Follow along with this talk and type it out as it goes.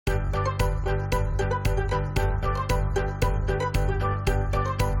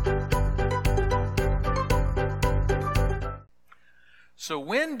So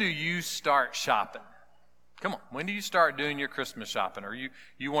when do you start shopping? Come on, when do you start doing your Christmas shopping? Are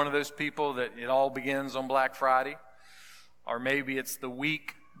you one of those people that it all begins on Black Friday? Or maybe it's the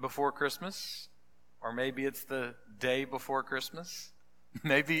week before Christmas? Or maybe it's the day before Christmas?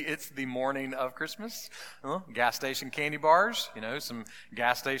 Maybe it's the morning of Christmas. Gas station candy bars, some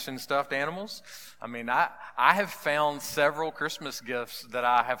gas station stuffed animals. I mean, I have found several Christmas gifts that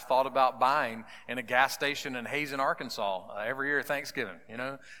I have thought about buying in a gas station in Hazen, Arkansas, every year at Thanksgiving.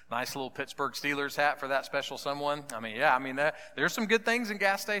 Nice little Pittsburgh Steelers hat for that special someone. There's some good things in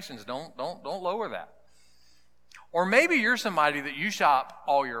gas stations. Don't lower that. Or maybe you're somebody that you shop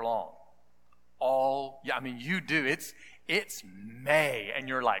all year long. You do. It's May, and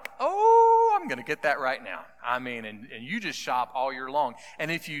you're like, oh, I'm going to get that right now. And you just shop all year long.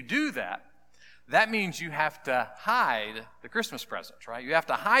 And if you do that, that means you have to hide the Christmas presents, right? You have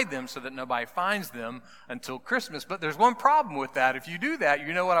to hide them so that nobody finds them until Christmas. But there's one problem with that. If you do that,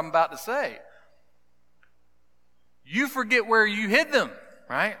 you know what I'm about to say. You forget where you hid them,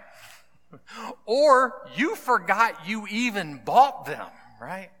 right? Or you forgot you even bought them,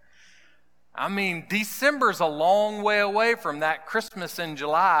 right? December's a long way away from that Christmas in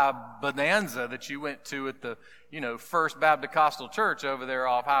July bonanza that you went to at the, First Baptist Costal Church over there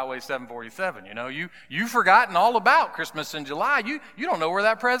off Highway 747. You've forgotten all about Christmas in July. You don't know where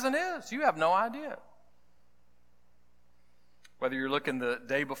that present is. You have no idea. Whether you're looking the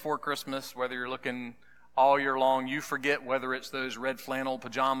day before Christmas, whether you're looking all year long, you forget whether it's those red flannel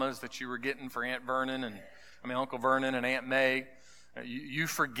pajamas that you were getting for Uncle Vernon and Aunt May. You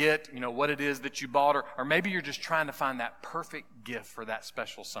forget, what it is that you bought, or maybe you're just trying to find that perfect gift for that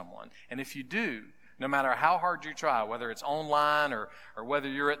special someone. And if you do, no matter how hard you try, whether it's online or whether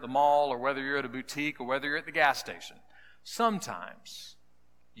you're at the mall or whether you're at a boutique or whether you're at the gas station, sometimes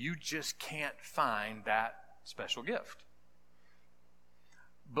you just can't find that special gift.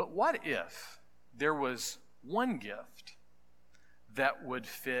 But what if there was one gift that would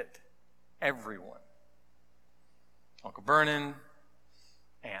fit everyone? Uncle Vernon,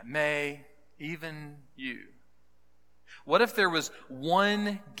 Aunt May, even you. What if there was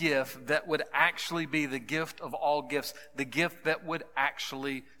one gift that would actually be the gift of all gifts, the gift that would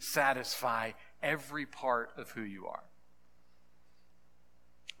actually satisfy every part of who you are?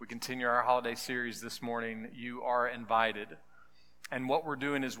 We continue our holiday series this morning. You are invited. And what we're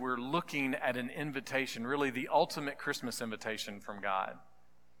doing is we're looking at an invitation, really the ultimate Christmas invitation from God.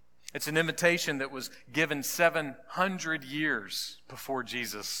 It's an invitation that was given 700 years before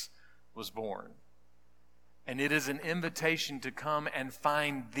Jesus was born. And it is an invitation to come and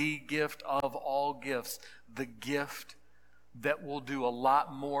find the gift of all gifts, the gift that will do a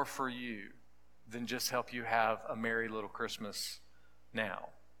lot more for you than just help you have a merry little Christmas now.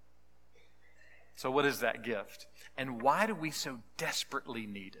 So what is that gift? And why do we so desperately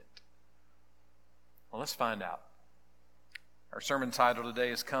need it? Well, let's find out. Our sermon title today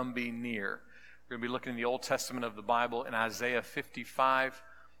is Come Be Near. We're going to be looking in the Old Testament of the Bible in Isaiah 55.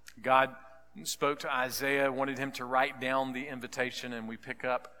 God spoke to Isaiah, wanted him to write down the invitation, and we pick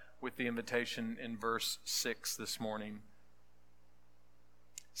up with the invitation in verse 6 this morning.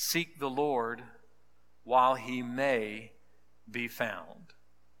 Seek the Lord while he may be found.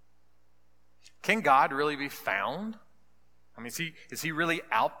 Can God really be found? Is he really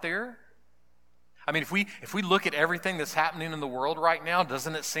out there? If we look at everything that's happening in the world right now,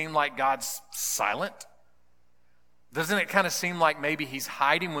 doesn't it seem like God's silent? Doesn't it kind of seem like maybe he's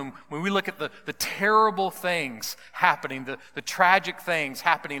hiding when we look at the terrible things happening, the tragic things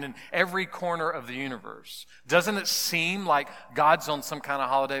happening in every corner of the universe? Doesn't it seem like God's on some kind of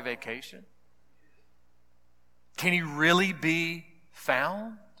holiday vacation? Can he really be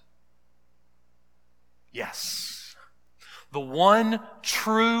found? Yes. The one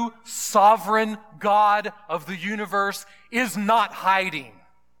true sovereign God of the universe is not hiding.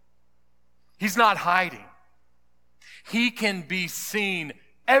 He's not hiding. He can be seen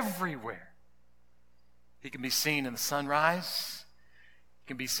everywhere. He can be seen in the sunrise. He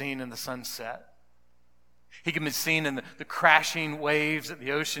can be seen in the sunset. He can be seen in the crashing waves at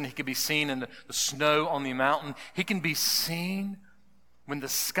the ocean. He can be seen in the snow on the mountain. He can be seen when the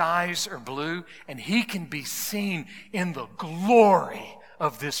skies are blue, and he can be seen in the glory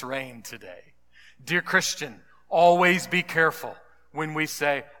of this rain today. Dear Christian, always be careful when we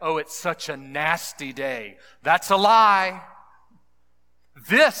say, oh, it's such a nasty day. That's a lie.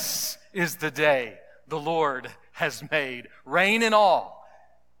 This is the day the Lord has made, rain and all.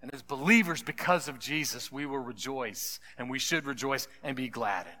 And as believers, because of Jesus, we will rejoice, and we should rejoice and be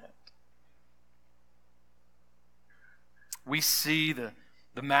glad in it. We see the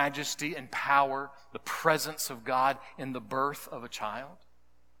the majesty and power, the presence of God in the birth of a child.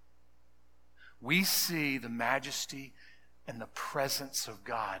 We see the majesty and the presence of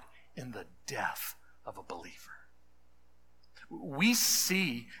God in the death of a believer. We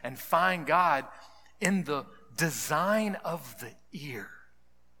see and find God in the design of the ear.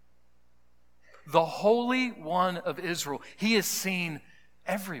 The Holy One of Israel, He is seen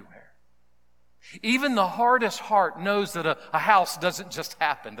everywhere. Even the hardest heart knows that a house doesn't just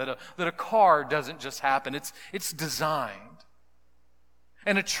happen, that a car doesn't just happen. It's designed.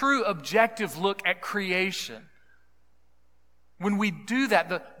 And a true objective look at creation. When we do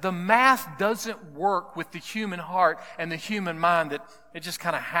that, the math doesn't work with the human heart and the human mind that it just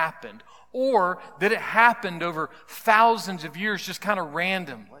kind of happened. Or that it happened over thousands of years just kind of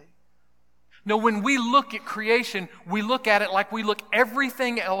randomly. No, when we look at creation, we look at it like we look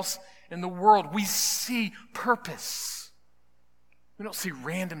everything else in the world. We see purpose. We don't see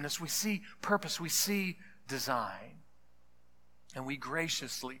randomness. We see purpose. We see design. And we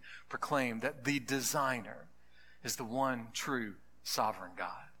graciously proclaim that the designer is the one true sovereign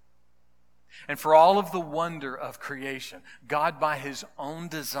God. And for all of the wonder of creation, God by His own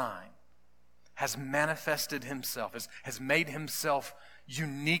design has manifested Himself, has made Himself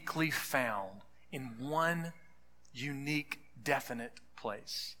uniquely found in one unique, definite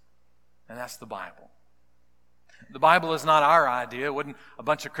place. And that's the Bible. The Bible is not our idea. It wasn't a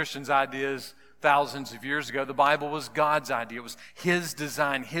bunch of Christians' ideas thousands of years ago. The Bible was God's idea. It was His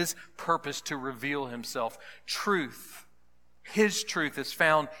design, His purpose to reveal Himself. Truth, His truth is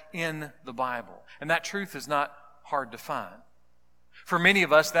found in the Bible. And that truth is not hard to find. For many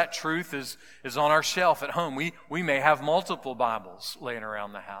of us, that truth is on our shelf at home. We may have multiple Bibles laying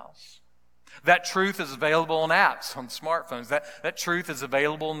around the house. That truth is available on apps, on smartphones. That truth is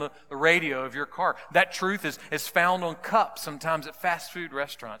available in the radio of your car. That truth is found on cups, sometimes at fast food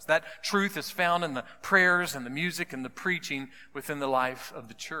restaurants. That truth is found in the prayers and the music and the preaching within the life of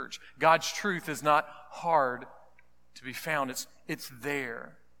the church. God's truth is not hard to be found. It's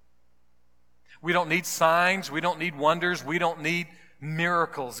there. We don't need signs. We don't need wonders. We don't need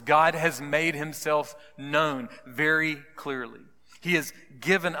miracles. God has made Himself known very clearly. He has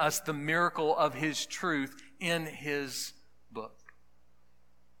given us the miracle of His truth in His book.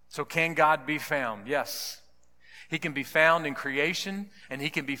 So can God be found? Yes. He can be found in creation, and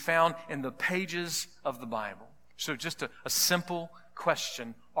He can be found in the pages of the Bible. So just a simple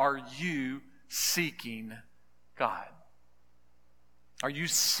question. Are you seeking God? Are you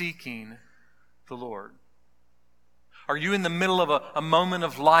seeking the Lord? Are you in the middle of a moment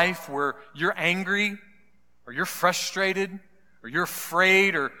of life where you're angry, or you're frustrated, or you're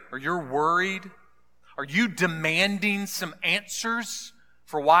afraid, or you're worried? Are you demanding some answers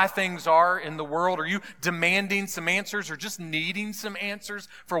for why things are in the world? Are you demanding some answers or just needing some answers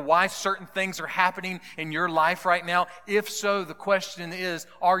for why certain things are happening in your life right now? If so, the question is,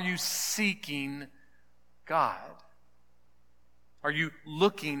 are you seeking God? Are you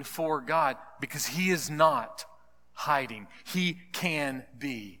looking for God? Because He is not hiding. He can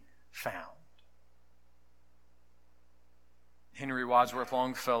be found. Henry Wadsworth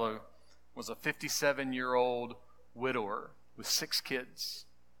Longfellow was a 57-year-old widower with 6 kids.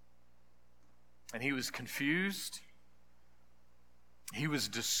 And he was confused. He was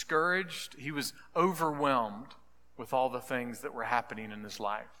discouraged. He was overwhelmed with all the things that were happening in his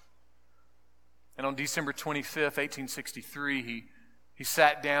life. And on December 25th, 1863, he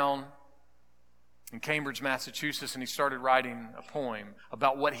sat down in Cambridge, Massachusetts, and he started writing a poem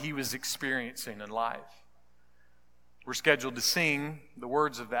about what he was experiencing in life. We're scheduled to sing the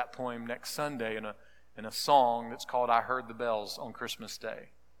words of that poem next Sunday in a song that's called I Heard the Bells on Christmas Day.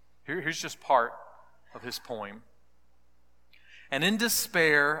 Here's just part of his poem. And in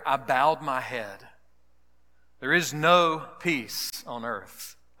despair I bowed my head. There is no peace on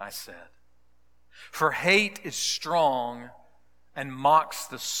earth, I said. For hate is strong and mocks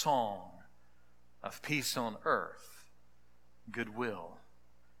the song of peace on earth, goodwill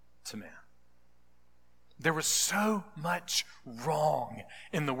to men. There was so much wrong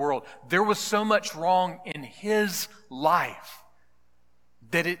in the world. There was so much wrong in his life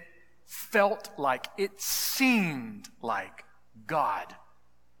that it felt like, it seemed like God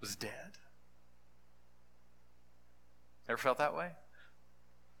was dead. Ever felt that way?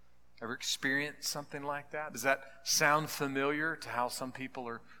 Ever experienced something like that? Does that sound familiar to how some people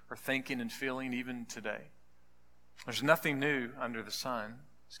are thinking and feeling even today? There's nothing new under the sun,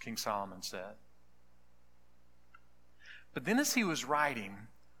 as King Solomon said. But then as he was writing,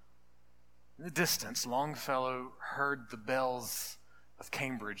 in the distance, Longfellow heard the bells of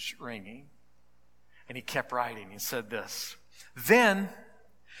Cambridge ringing. And he kept writing. He said this, Then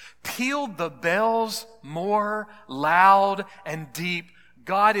Peal the bells more loud and deep.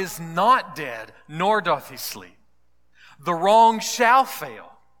 God is not dead, nor doth he sleep. The wrong shall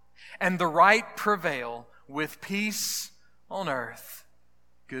fail, and the right prevail, with peace on earth,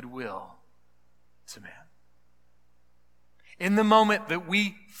 goodwill to men. In the moment that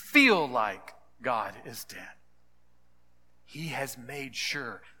we feel like God is dead, he has made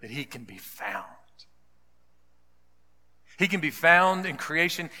sure that he can be found. He can be found in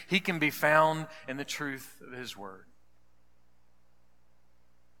creation. He can be found in the truth of his word.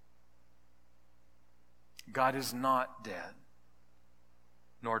 God is not dead,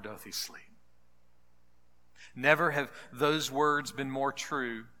 nor doth he sleep. Never have those words been more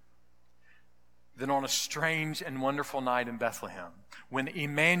true than on a strange and wonderful night in Bethlehem, when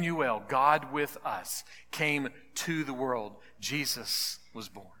Emmanuel, God with us, came to the world. Jesus was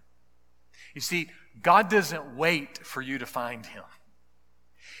born. You see, God doesn't wait for you to find him.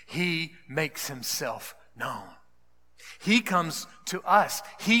 He makes himself known. He comes to us.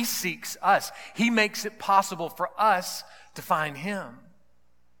 He seeks us. He makes it possible for us to find him.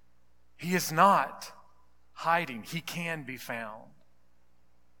 He is not hiding. He can be found.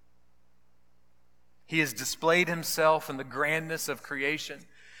 He has displayed himself in the grandness of creation.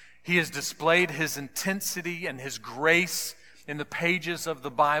 He has displayed his intensity and his grace in the pages of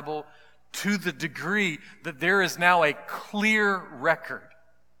the Bible to the degree that there is now a clear record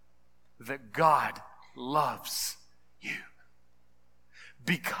that God loves you,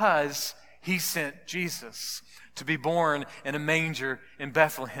 because he sent Jesus to be born in a manger in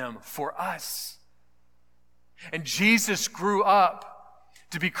Bethlehem for us. And Jesus grew up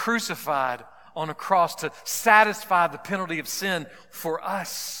to be crucified on a cross to satisfy the penalty of sin for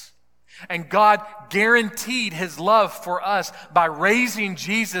us. And God guaranteed his love for us by raising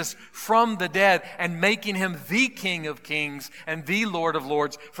Jesus from the dead and making him the King of Kings and the Lord of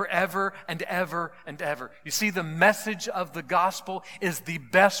Lords forever and ever and ever. You see, the message of the gospel is the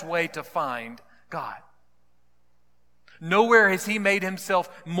best way to find God. Nowhere has he made himself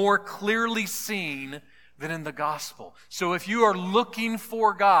more clearly seen than in the gospel. So if you are looking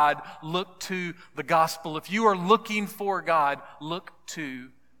for God, look to the gospel. If you are looking for God, look to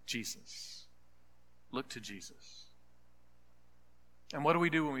Jesus. Look to Jesus. And what do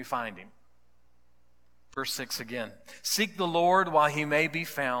we do when we find him? Verse 6 again. Seek the Lord while he may be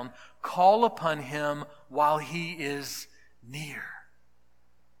found. Call upon him while he is near.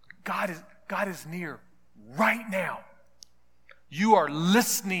 God is near right now. You are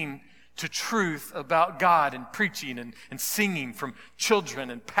listening to truth about God and preaching and singing from children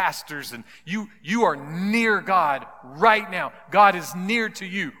and pastors, and you are near God right now. God is near to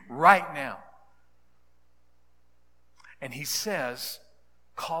you right now. And he says,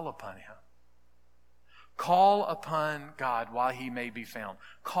 call upon him. Call upon God while he may be found.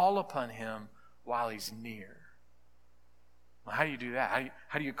 Call upon him while he's near. Well, how do you do that?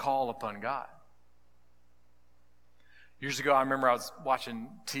 How do you call upon God? Years ago, I remember I was watching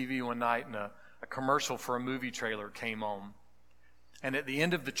TV one night and a commercial for a movie trailer came on. And at the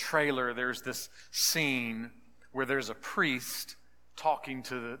end of the trailer, there's this scene where there's a priest talking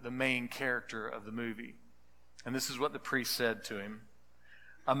to the main character of the movie. And this is what the priest said to him.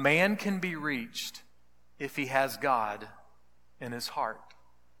 A man can be reached if he has God in his heart.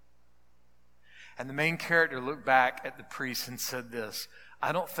 And the main character looked back at the priest and said this,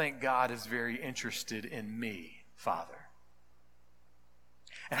 I don't think God is very interested in me, Father.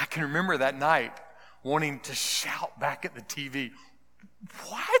 And I can remember that night wanting to shout back at the TV,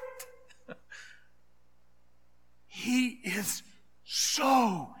 what? He is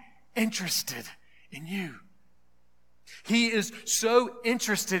so interested in you. He is so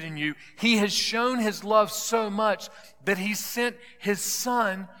interested in you. He has shown his love so much that he sent his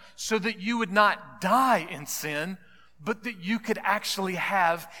son so that you would not die in sin, but that you could actually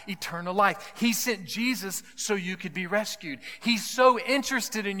have eternal life. He sent Jesus so you could be rescued. He's so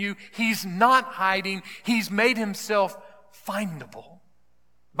interested in you, he's not hiding. He's made himself findable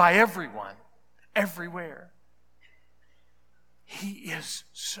by everyone, everywhere. He is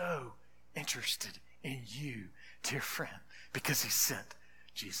so interested in you, dear friend, because he sent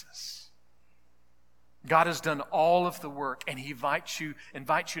Jesus. God has done all of the work, and he invites you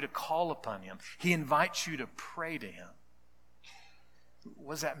to call upon him. He invites you to pray to him.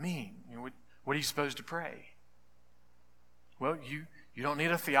 What does that mean? What are you supposed to pray? Well, you don't need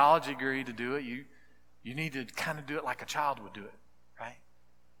a theology degree to do it. You need to kind of do it like a child would do it, right?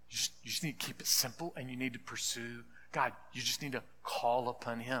 You just need to keep it simple, and you need to pursue God. You just need to call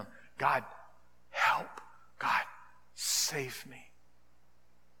upon him. God, help. God, save me.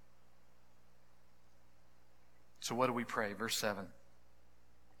 So what do we pray? Verse 7.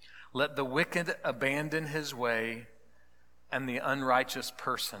 Let the wicked abandon his way, and the unrighteous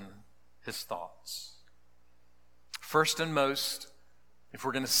person his thoughts. First and most, if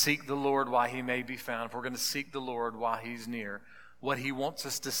we're going to seek the Lord while he may be found, if we're going to seek the Lord while he's near, what he wants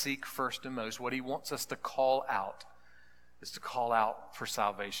us to seek first and most, what he wants us to call out, is to call out for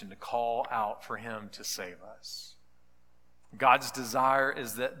salvation, to call out for him to save us. God's desire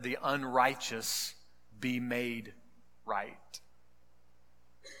is that the unrighteous be made right.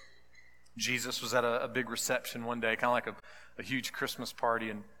 Jesus was at a big reception one day, kind of like a huge Christmas party,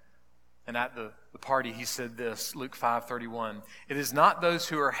 and at the party he said this, Luke 5:31, "It is not those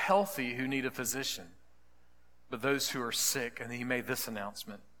who are healthy who need a physician, but those who are sick." And he made this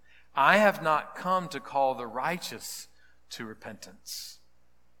announcement, "I have not come to call the righteous to repentance,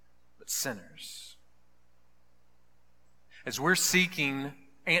 but sinners." As we're seeking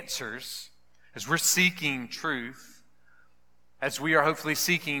answers, as we're seeking truth, as we are hopefully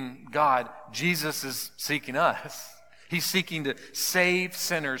seeking God, Jesus is seeking us. He's seeking to save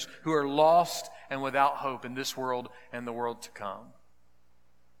sinners who are lost and without hope in this world and the world to come.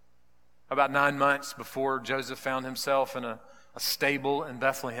 About 9 months before Joseph found himself in a stable in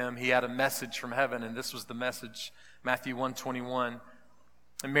Bethlehem, he had a message from heaven, and this was the message, Matthew 1:21.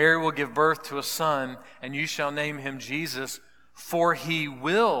 "And Mary will give birth to a son, and you shall name him Jesus, for he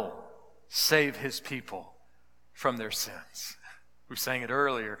will save his people from their sins." We sang it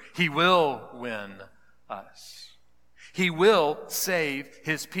earlier. He will win us. He will save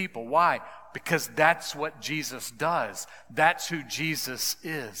his people. Why? Because that's what Jesus does. That's who Jesus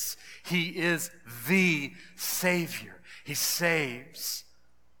is. He is the Savior. He saves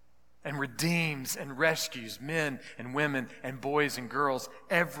and redeems and rescues men and women and boys and girls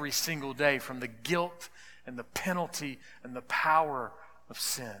every single day from the guilt and the penalty and the power of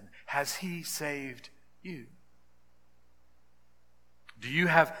sin. Has he saved you? Do you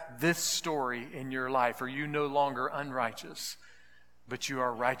have this story in your life? Are you no longer unrighteous, but you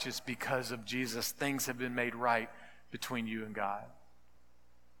are righteous because of Jesus? Things have been made right between you and God.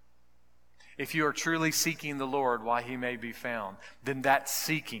 If you are truly seeking the Lord while he may be found, then that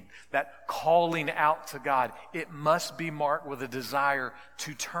seeking, that calling out to God, it must be marked with a desire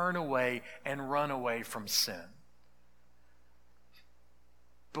to turn away and run away from sin.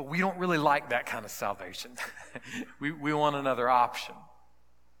 But we don't really like that kind of salvation. We want another option.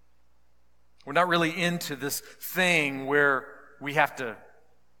 We're not really into this thing where we have to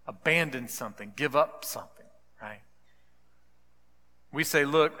abandon something, give up something, right? We say,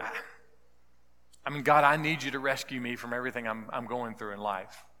 look, God, I need you to rescue me from everything I'm going through in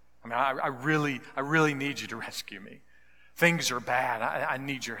life. I really need you to rescue me. Things are bad. I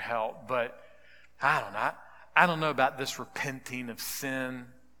need your help. But I don't know about this repenting of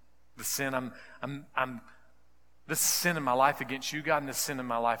sin. The sin this sin in my life against you, God, and this sin in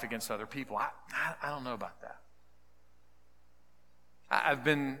my life against other people. I don't know about that. I've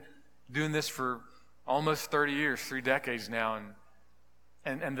been doing this for almost 30 years, 3 decades now,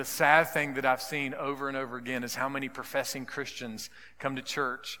 and the sad thing that I've seen over and over again is how many professing Christians come to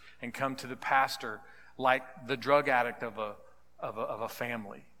church and come to the pastor like the drug addict of a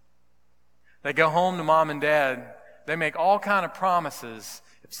family. They go home to mom and dad. They make all kind of promises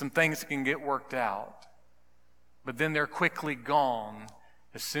if some things can get worked out. But then they're quickly gone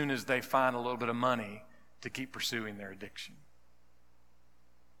as soon as they find a little bit of money to keep pursuing their addiction.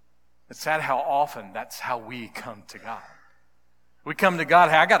 It's sad how often that's how we come to God. We come to God,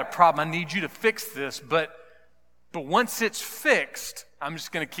 hey, I got a problem. I need you to fix this. But once it's fixed, I'm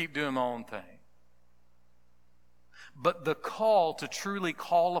just going to keep doing my own thing. But the call to truly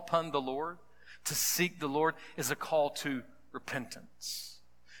call upon the Lord, to seek the Lord, is a call to repentance.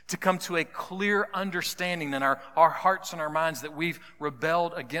 To come to a clear understanding in our hearts and our minds that we've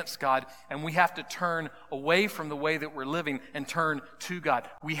rebelled against God, and we have to turn away from the way that we're living and turn to God.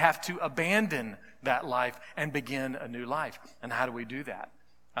 We have to abandon that life and begin a new life. And how do we do that?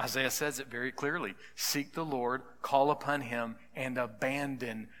 Isaiah says it very clearly. Seek the Lord, call upon him, and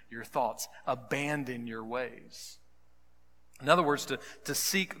abandon your thoughts. Abandon your ways. In other words, to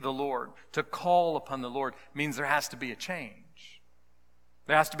seek the Lord, to call upon the Lord, means there has to be a change.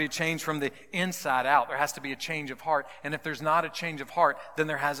 There has to be a change from the inside out. There has to be a change of heart. And if there's not a change of heart, then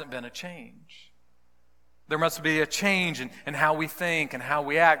there hasn't been a change. There must be a change in how we think and how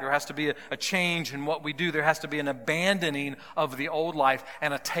we act. There has to be a change in what we do. There has to be an abandoning of the old life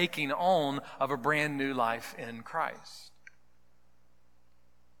and a taking on of a brand new life in Christ.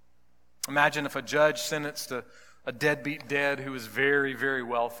 Imagine if a judge sentenced a deadbeat dad who was very, very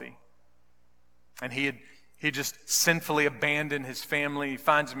wealthy. And he just sinfully abandoned his family. He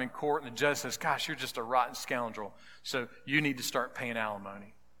finds him in court, and the judge says, gosh, you're just a rotten scoundrel, so you need to start paying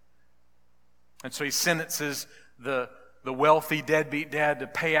alimony. And so he sentences the wealthy deadbeat dad to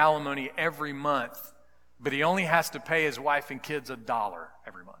pay alimony every month, but he only has to pay his wife and kids $1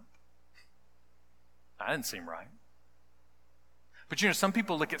 every month. That didn't seem right. But some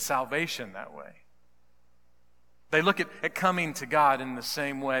people look at salvation that way. They look at coming to God in the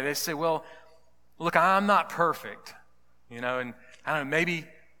same way. They say, well, look, I'm not perfect, and I don't know,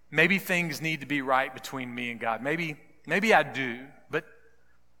 maybe things need to be right between me and God. Maybe I do,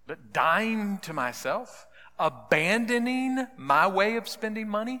 but dying to myself, abandoning my way of spending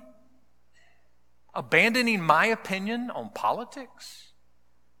money, abandoning my opinion on politics,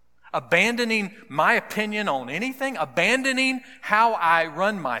 abandoning my opinion on anything, abandoning how I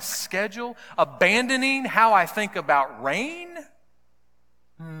run my schedule, abandoning how I think about rain.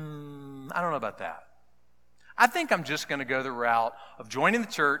 I don't know about that. I think I'm just going to go the route of joining the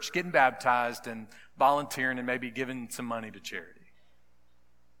church, getting baptized, and volunteering and maybe giving some money to charity.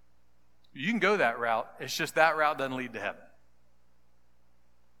 You can go that route. It's just that route doesn't lead to heaven.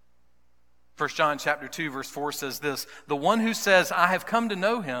 1 John chapter 2, verse 4 says this, "The one who says, 'I have come to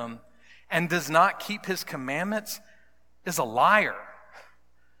know him,' and does not keep his commandments is a liar,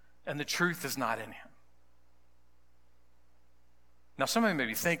 and the truth is not in him." Now, some of you may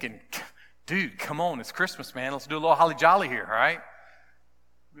be thinking, dude, come on, it's Christmas, man. Let's do a little holly jolly here, all right?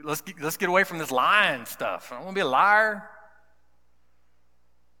 Let's get away from this lying stuff. I don't want to be a liar.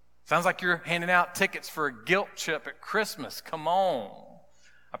 Sounds like you're handing out tickets for a guilt trip at Christmas. Come on.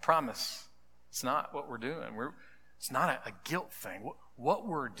 I promise it's not what we're doing. It's not a guilt thing. What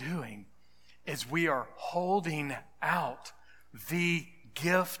we're doing is we are holding out the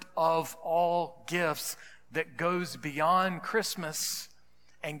gift of all gifts that goes beyond Christmas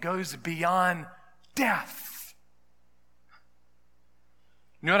and goes beyond death.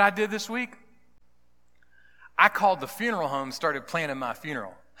 You know what I did this week? I called the funeral home and started planning my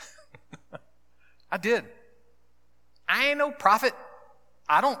funeral. I did. I ain't no prophet.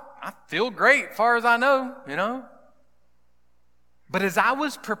 I feel great as far as I know, But as I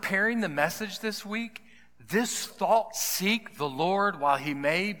was preparing the message this week, this thought, seek the Lord while he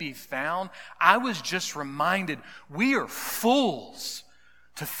may be found, I was just reminded we are fools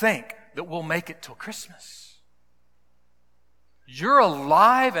to think that we'll make it till Christmas. You're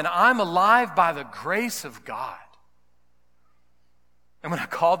alive and I'm alive by the grace of God. And when I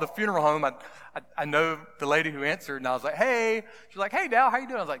called the funeral home, I know the lady who answered, and I was like, hey. She's like, hey, Dal, how you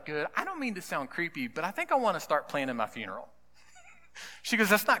doing? I was like, good. I don't mean to sound creepy, but I think I want to start planning my funeral. She goes,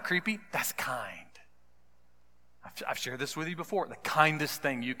 that's not creepy, that's kind. I've shared this with you before. The kindest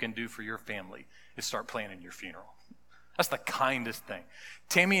thing you can do for your family is start planning your funeral. That's the kindest thing.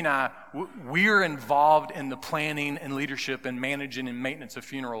 Tammy and I, we're involved in the planning and leadership and managing and maintenance of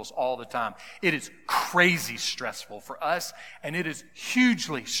funerals all the time. It is crazy stressful for us, and it is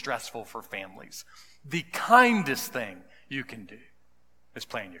hugely stressful for families. The kindest thing you can do is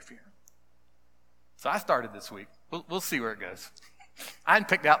plan your funeral. So I started this week. We'll see where it goes. I hadn't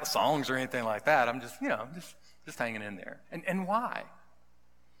picked out the songs or anything like that. I'm just, just hanging in there. And why?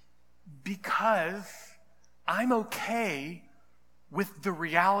 Because I'm okay with the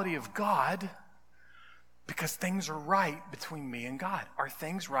reality of God because things are right between me and God. Are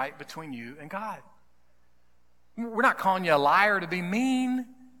things right between you and God? We're not calling you a liar to be mean.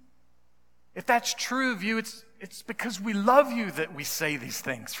 If that's true of you, it's because we love you that we say these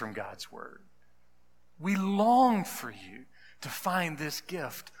things from God's word. We long for you to find this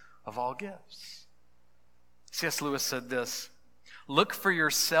gift of all gifts. C.S. Lewis said this, "Look for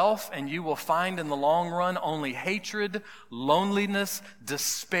yourself and you will find in the long run only hatred, loneliness,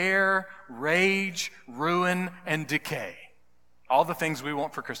 despair, rage, ruin, and decay." All the things we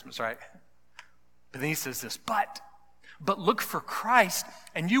want for Christmas, right? But then he says this, but look for Christ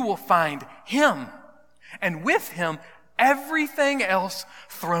and you will find him, and with him everything else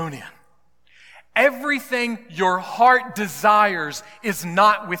thrown in. Everything your heart desires is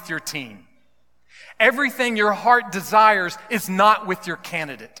not with your team. Everything your heart desires is not with your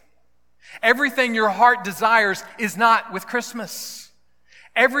candidate. Everything your heart desires is not with Christmas.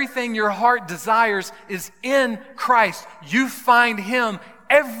 Everything your heart desires is in Christ. You find him.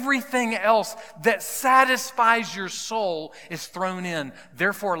 Everything else that satisfies your soul is thrown in.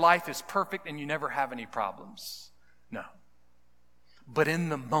 Therefore, life is perfect and you never have any problems. No. But in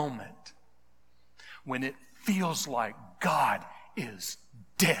the moment, when it feels like God is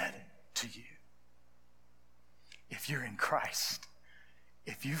dead to you, if you're in Christ,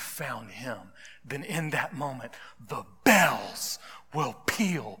 if you found him, then in that moment, the bells will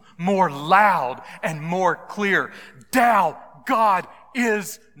peal more loud and more clear. Thou, God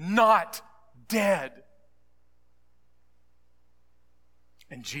is not dead.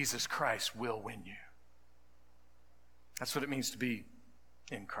 and Jesus Christ will win you. That's what it means to be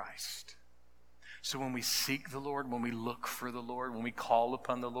in Christ. So when we seek the Lord, when we look for the Lord, when we call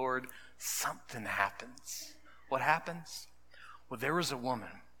upon the Lord, something happens. What happens? Well, there was a woman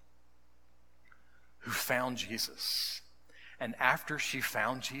who found Jesus. And after she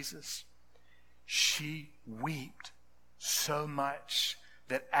found Jesus, she wept so much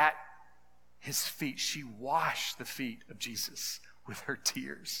that at his feet, she washed the feet of Jesus with her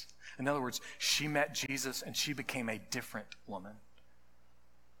tears. In other words, she met Jesus and she became a different woman.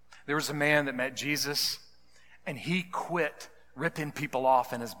 There was a man that met Jesus and he quit ripping people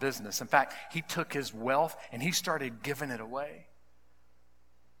off in his business. In fact, he took his wealth and he started giving it away.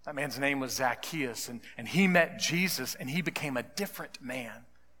 That man's name was Zacchaeus, and he met Jesus and he became a different man.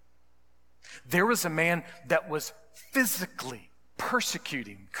 There was a man that was physically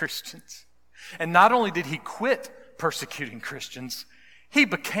persecuting Christians. And not only did he quit persecuting Christians, he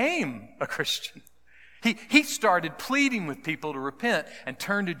became a Christian. He started pleading with people to repent and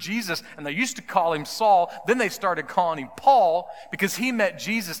turn to Jesus. And they used to call him Saul. Then they started calling him Paul because he met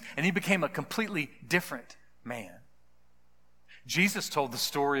Jesus and he became a completely different man. Jesus told the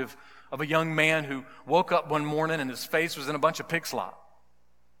story of a young man who woke up one morning and his face was in a bunch of pig slop.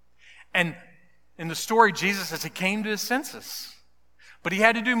 And in the story, Jesus says he came to his senses. But he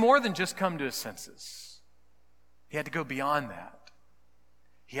had to do more than just come to his senses. He had to go beyond that.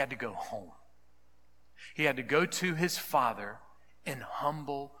 He had to go home. He had to go to his Father in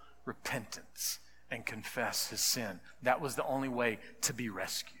humble repentance and confess his sin. That was the only way to be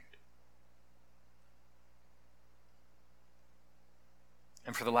rescued.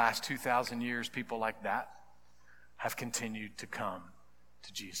 And for the last 2,000 years, people like that have continued to come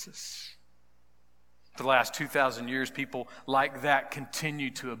to Jesus. For the last 2,000 years, people like that continue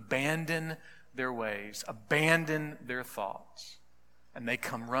to abandon their ways, abandon their thoughts, and they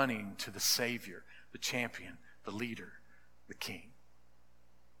come running to the Savior, the champion, the leader, the King.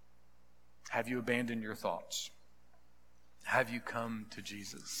 Have you abandoned your thoughts? Have you come to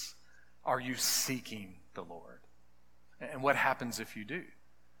Jesus? Are you seeking the Lord? And what happens if you do?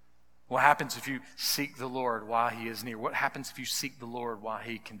 What happens if you seek the Lord while he is near? What happens if you seek the Lord while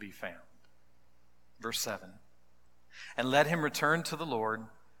he can be found? Verse 7. And let him return to the Lord,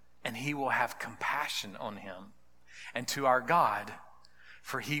 and he will have compassion on him, and to our God,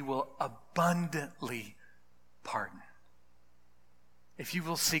 for he will abundantly pardon. If you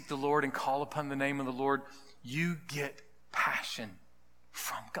will seek the Lord and call upon the name of the Lord, you get passion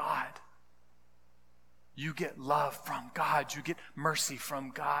from God. You get love from God. You get mercy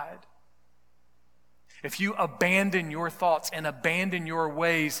from God. If you abandon your thoughts and abandon your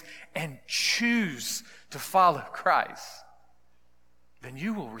ways and choose to follow Christ, then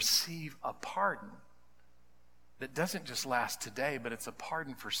you will receive a pardon that doesn't just last today, but it's a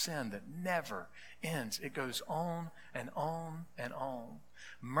pardon for sin that never ends. It goes on and on and on.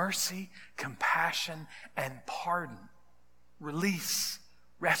 Mercy, compassion, and pardon. Release,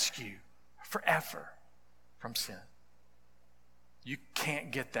 rescue, forever from sin. You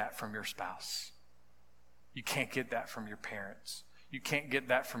can't get that from your spouse. You can't get that from your parents. You can't get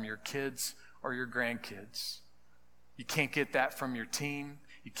that from your kids or your grandkids. You can't get that from your team.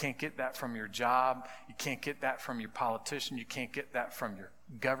 You can't get that from your job. You can't get that from your politician. You can't get that from your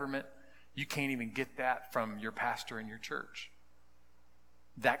government. You can't even get that from your pastor in your church.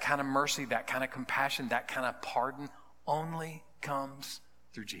 That kind of mercy, that kind of compassion, that kind of pardon only comes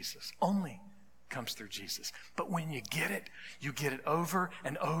through Jesus. Only comes through Jesus. But when you get it over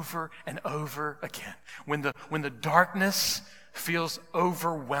and over and over again. When the darkness feels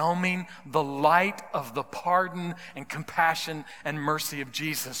overwhelming, the light of the pardon and compassion and mercy of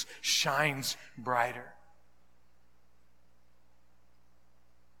Jesus shines brighter.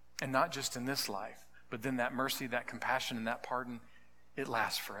 And not just in this life, but then that mercy, that compassion, and that pardon, it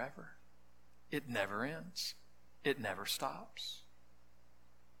lasts forever. It never ends. It never stops.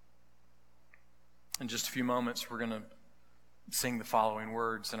 In just a few moments, we're going to sing the following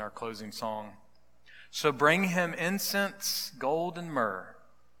words in our closing song. So bring him incense, gold, and myrrh.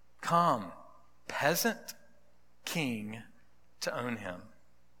 Come, peasant, king, to own him.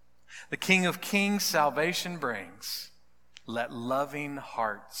 The King of Kings salvation brings. Let loving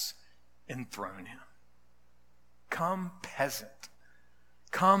hearts enthrone him. Come, peasant.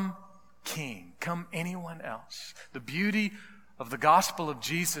 Come, king. Come, anyone else. The beauty of the gospel of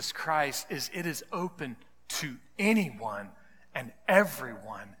Jesus Christ is it is open to anyone and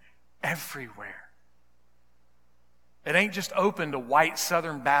everyone, everywhere. It ain't just open to white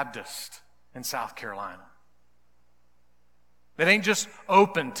Southern Baptists in South Carolina. It ain't just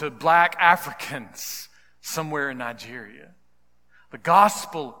open to black Africans somewhere in Nigeria. The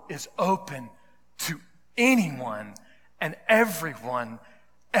gospel is open to anyone and everyone,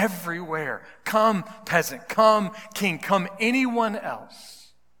 everywhere. Come, peasant. Come, king. Come, anyone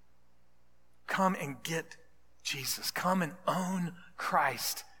else. Come and get Jesus. Come and own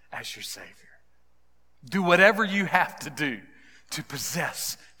Christ as your Savior. Do whatever you have to do to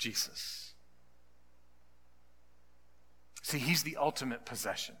possess Jesus. See, he's the ultimate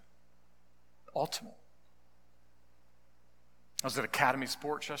possession. Ultimate. I was at Academy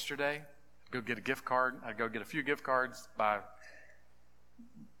Sports yesterday. Go get a gift card. I'd go get a few gift cards by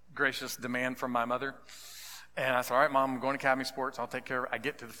gracious demand from my mother. And I said, all right, Mom, I'm going to Academy Sports. I'll take care of it. I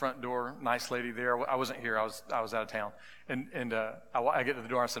get to the front door. Nice lady there. I wasn't here. I was out of town. And I get to the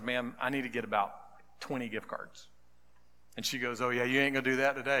door. I said, ma'am, I need to get about 20 gift cards. And she goes, oh, yeah, you ain't going to do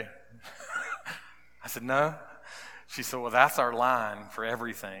that today. I said, no. She said, well, that's our line for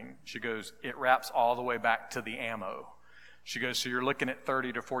everything. She goes, it wraps all the way back to the ammo. She goes, so you're looking at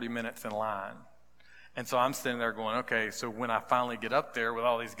 30 to 40 minutes in line. And so I'm sitting there going, okay, so when I finally get up there with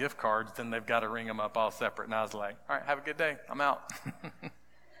all these gift cards, then they've got to ring them up all separate. And I was like, all right, have a good day. I'm out.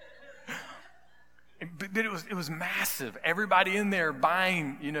 But it was massive. Everybody in there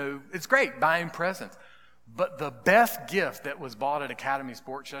buying, it's great, buying presents. But the best gift that was bought at Academy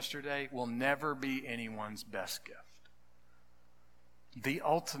Sports yesterday will never be anyone's best gift. The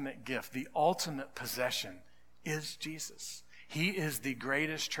ultimate gift, the ultimate possession is Jesus. He is the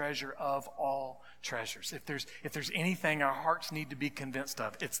greatest treasure of all treasures. If there's anything our hearts need to be convinced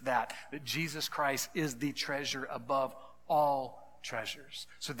of, it's that Jesus Christ is the treasure above all treasures.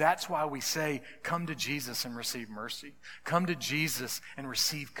 So that's why we say, come to Jesus and receive mercy. Come to Jesus and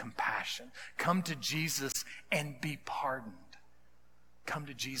receive compassion. Come to Jesus and be pardoned. Come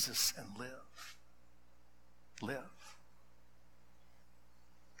to Jesus and live. Live.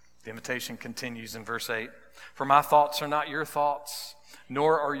 The invitation continues in verse 8. For my thoughts are not your thoughts,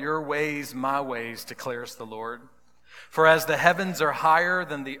 nor are your ways my ways, declares the Lord. For as the heavens are higher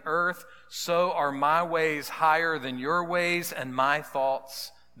than the earth, so are my ways higher than your ways, and my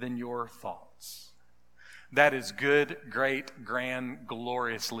thoughts than your thoughts. That is good, great, grand,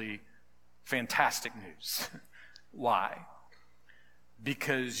 gloriously fantastic news. Why?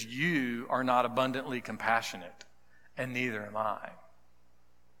 Because you are not abundantly compassionate, and neither am I.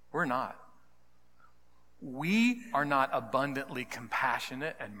 We're not. We are not abundantly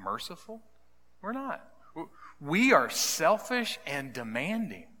compassionate and merciful. We're not. We are selfish and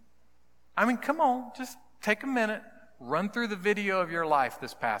demanding. I mean, come on, just take a minute, run through the video of your life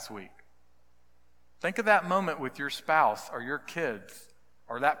this past week. Think of that moment with your spouse or your kids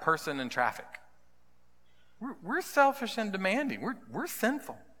or that person in traffic. We're selfish and demanding. We're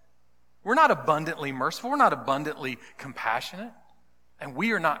sinful. We're not abundantly merciful. We're not abundantly compassionate. And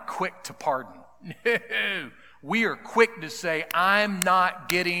we are not quick to pardon. No. We are quick to say, I'm not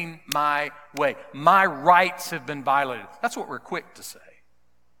getting my way. My rights have been violated. That's what we're quick to say.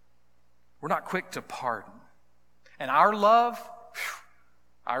 We're not quick to pardon. And our love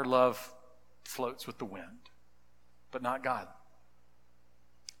floats with the wind. But not God.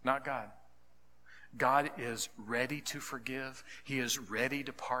 Not God. God is ready to forgive. He is ready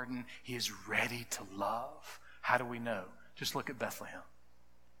to pardon. He is ready to love. How do we know? Just look at Bethlehem.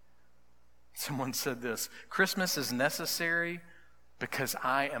 Someone said this, Christmas is necessary because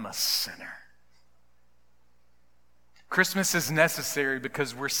I am a sinner. Christmas is necessary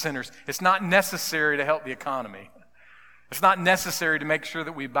because we're sinners. It's not necessary to help the economy. It's not necessary to make sure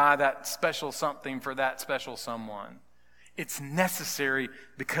that we buy that special something for that special someone. It's necessary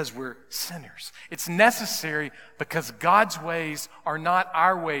because we're sinners. It's necessary because God's ways are not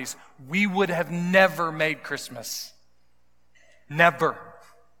our ways. We would have never made Christmas. Never.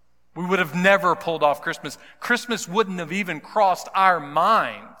 We would have never pulled off Christmas. Christmas wouldn't have even crossed our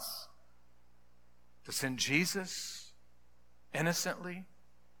minds. To send Jesus innocently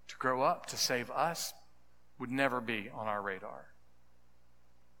to grow up to save us would never be on our radar.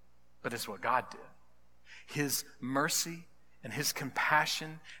 But it's what God did. His mercy and His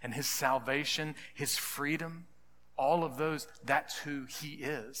compassion and His salvation, His freedom, all of those, that's who He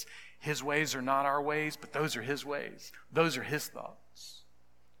is. His ways are not our ways, but those are His ways. Those are His thoughts.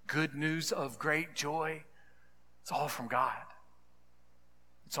 Good news of great joy, it's all from God.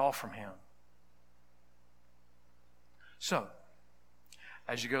 It's all from Him. So,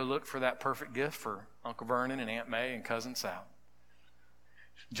 as you go look for that perfect gift for Uncle Vernon and Aunt May and Cousin Sal,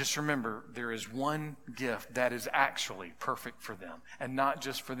 just remember there is one gift that is actually perfect for them. And not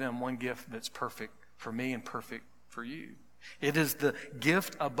just for them, one gift that's perfect for me and perfect for you. It is the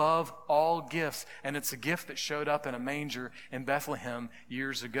gift above all gifts, and it's a gift that showed up in a manger in Bethlehem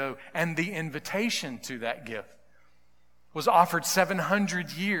years ago. And the invitation to that gift was offered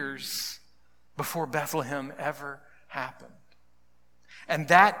 700 years before Bethlehem ever happened. And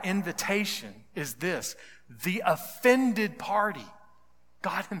that invitation is this: the offended party,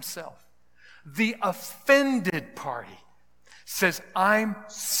 God himself, the offended party says, I'm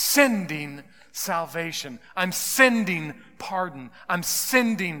sending salvation. I'm sending pardon. I'm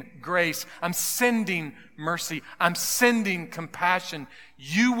sending grace. I'm sending mercy. I'm sending compassion.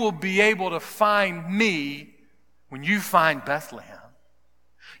 You will be able to find me when you find Bethlehem.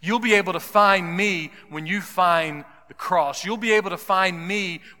 You'll be able to find me when you find the cross. You'll be able to find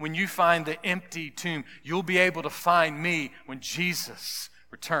me when you find the empty tomb. You'll be able to find me when Jesus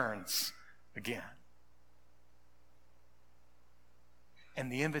returns again. And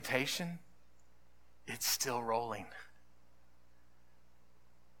the invitation, it's still rolling.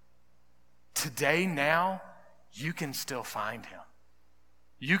 Today, now, you can still find him.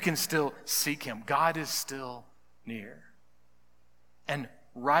 You can still seek him. God is still near. And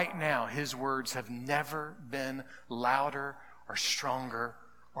right now, his words have never been louder or stronger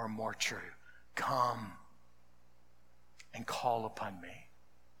or more true. Come and call upon me.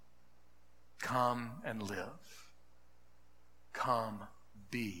 Come and live. Come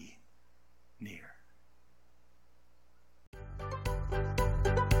be near.